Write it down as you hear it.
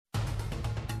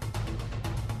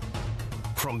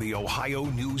From the Ohio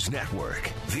News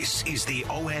Network, this is the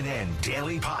ONN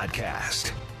Daily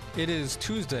Podcast. It is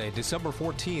Tuesday, December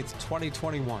 14th,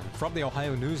 2021. From the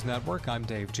Ohio News Network, I'm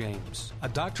Dave James. A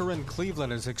doctor in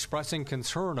Cleveland is expressing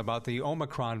concern about the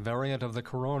Omicron variant of the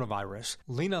coronavirus.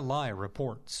 Lena Lai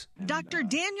reports. Dr.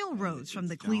 Daniel Rose from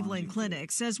the Cleveland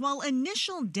Clinic says while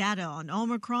initial data on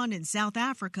Omicron in South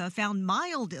Africa found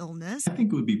mild illness, I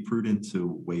think it would be prudent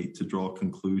to wait to draw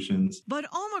conclusions. But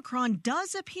Omicron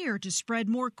does appear to spread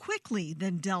more quickly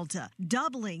than Delta,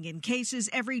 doubling in cases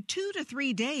every 2 to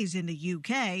 3 days in the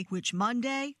UK, which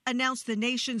Monday announced the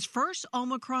nation's first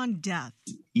Omicron death.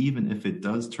 Even if it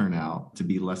does turn out to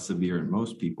be less severe in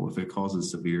most people, if it causes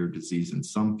severe disease in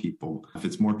some people, if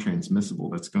it's more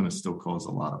transmissible, that's going to still cause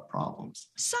a lot of problems.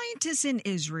 Scientists in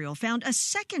Israel found a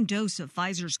second dose of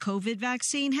Pfizer's COVID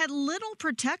vaccine had little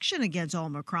protection against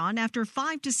Omicron after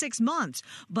 5 to 6 months,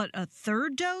 but a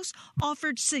third dose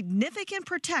offered significant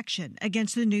protection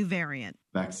against the new variant.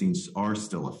 Vaccines are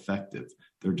still effective.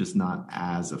 They're just not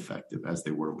as effective as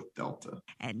they were with Delta.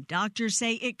 And doctors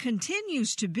say it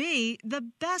continues to be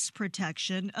the best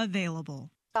protection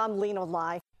available. I'm Lena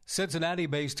Lai.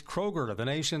 Cincinnati-based Kroger, the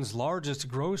nation's largest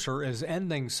grocer, is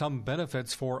ending some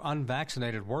benefits for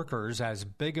unvaccinated workers as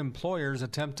big employers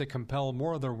attempt to compel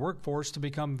more of their workforce to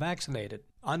become vaccinated.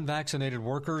 Unvaccinated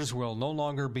workers will no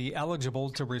longer be eligible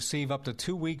to receive up to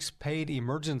 2 weeks paid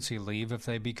emergency leave if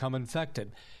they become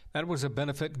infected. That was a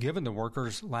benefit given to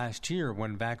workers last year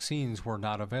when vaccines were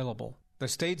not available. The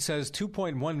state says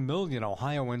 2.1 million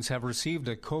Ohioans have received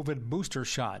a COVID booster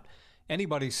shot.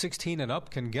 Anybody 16 and up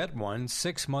can get one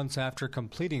 6 months after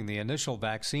completing the initial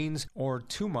vaccines or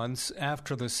 2 months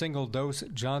after the single-dose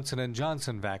Johnson &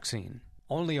 Johnson vaccine.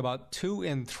 Only about 2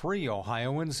 in 3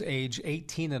 Ohioans age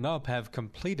 18 and up have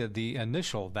completed the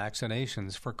initial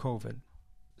vaccinations for COVID.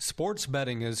 Sports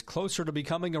betting is closer to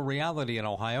becoming a reality in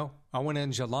Ohio.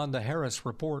 ONN's Yolanda Harris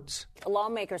reports.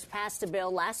 Lawmakers passed a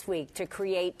bill last week to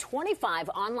create 25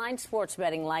 online sports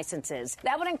betting licenses.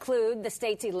 That would include the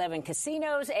state's 11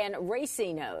 casinos and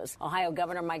racinos. Ohio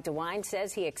Governor Mike DeWine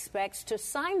says he expects to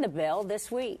sign the bill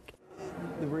this week.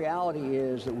 The reality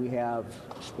is that we have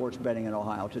sports betting in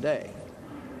Ohio today.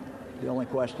 The only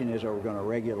question is, are we going to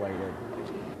regulate it,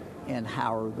 and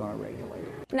how are we going to regulate it?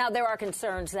 Now, there are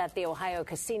concerns that the Ohio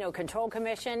Casino Control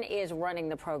Commission is running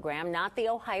the program, not the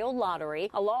Ohio Lottery.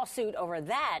 A lawsuit over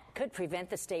that could prevent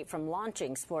the state from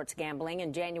launching sports gambling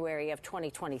in January of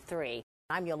 2023.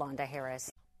 I'm Yolanda Harris.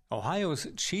 Ohio's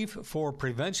Chief for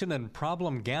Prevention and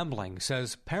Problem Gambling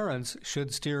says parents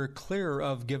should steer clear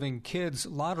of giving kids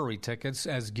lottery tickets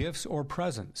as gifts or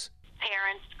presents.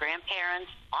 Parents, grandparents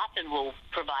often will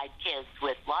provide kids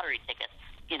with lottery tickets.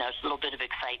 You know, it's a little bit of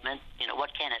excitement. You know,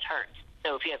 what can it hurt?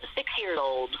 So if you have a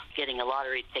 6-year-old getting a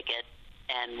lottery ticket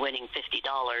and winning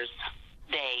 $50,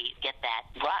 they get that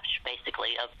rush,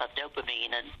 basically, of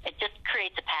dopamine, and it just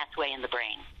creates a pathway in the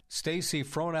brain. Stacy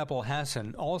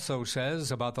Frohnapple-Hassan also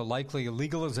says about the likely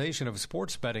legalization of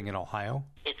sports betting in Ohio.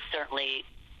 It certainly,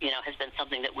 has been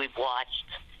something that we've watched.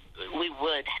 We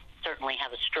would certainly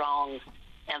have a strong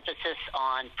emphasis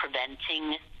on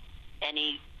preventing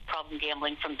any problem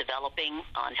gambling from developing,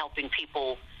 on helping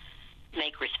people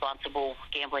make responsible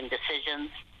gambling decisions,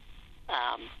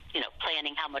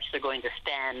 planning how much they're going to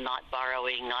spend, not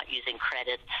borrowing, not using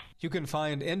credits. You can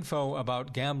find info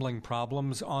about gambling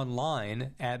problems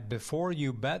online at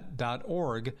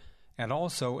beforeyoubet.org and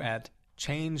also at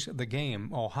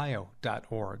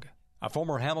changethegameohio.org. A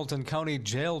former Hamilton County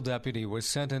jail deputy was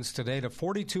sentenced today to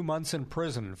 42 months in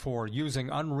prison for using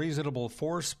unreasonable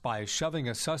force by shoving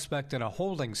a suspect in a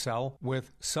holding cell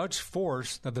with such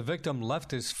force that the victim left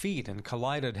his feet and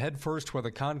collided headfirst with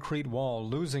a concrete wall,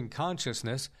 losing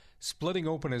consciousness, splitting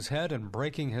open his head and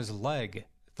breaking his leg.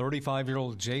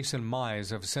 35-year-old Jason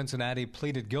Mize of Cincinnati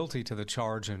pleaded guilty to the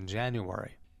charge in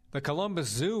January. The Columbus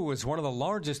Zoo is one of the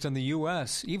largest in the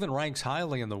U.S., even ranks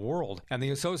highly in the world, and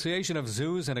the Association of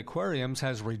Zoos and Aquariums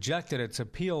has rejected its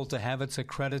appeal to have its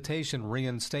accreditation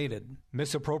reinstated.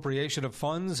 Misappropriation of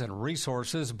funds and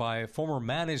resources by former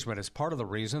management is part of the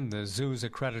reason the zoo's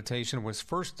accreditation was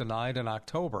first denied in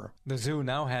October. The zoo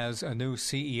now has a new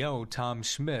CEO, Tom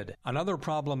Schmid. Another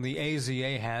problem the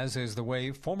AZA has is the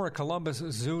way former Columbus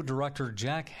Zoo director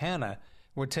Jack Hanna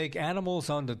would take animals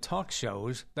onto talk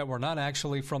shows that were not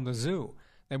actually from the zoo.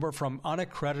 They were from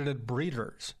unaccredited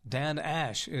breeders. Dan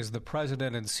Ash is the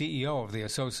president and CEO of the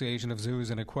Association of Zoos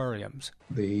and Aquariums.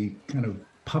 The kind of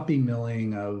puppy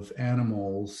milling of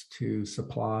animals to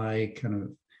supply kind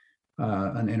of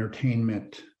an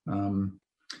entertainment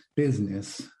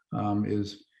business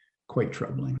is quite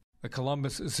troubling. The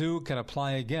Columbus Zoo can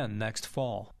apply again next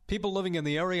fall. People living in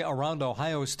the area around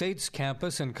Ohio State's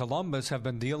campus in Columbus have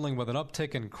been dealing with an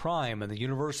uptick in crime, and the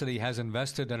university has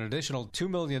invested an additional $2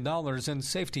 million in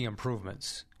safety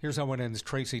improvements. Here's ONN's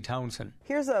Tracy Townsend.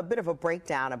 Here's a bit of a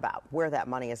breakdown about where that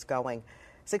money is going.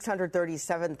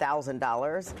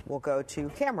 $637,000 will go to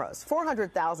cameras.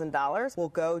 $400,000 will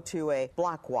go to a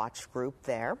block watch group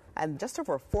there. And just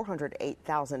over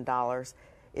 $408,000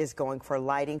 is going for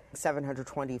lighting.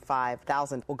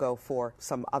 $725,000 will go for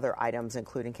some other items,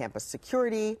 including campus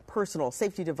security, personal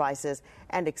safety devices,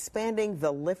 and expanding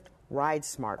the Lyft Ride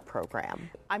Smart program.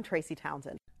 I'm Tracy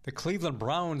Townsend. The Cleveland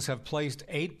Browns have placed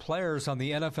 8 players on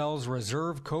the NFL's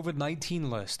reserve COVID-19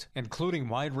 list, including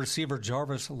wide receiver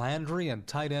Jarvis Landry and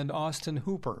tight end Austin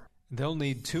Hooper. They'll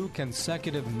need 2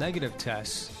 consecutive negative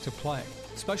tests to play.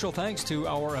 Special thanks to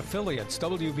our affiliates,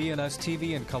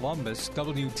 WBNS-TV in Columbus,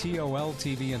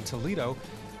 WTOL-TV in Toledo,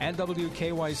 and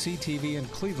WKYC-TV in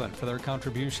Cleveland for their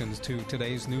contributions to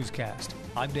today's newscast.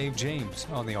 I'm Dave James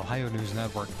on the Ohio News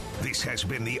Network. This has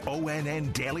been the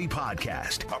ONN Daily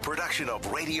Podcast, a production of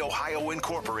Radio Ohio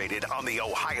Incorporated on the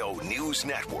Ohio News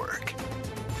Network.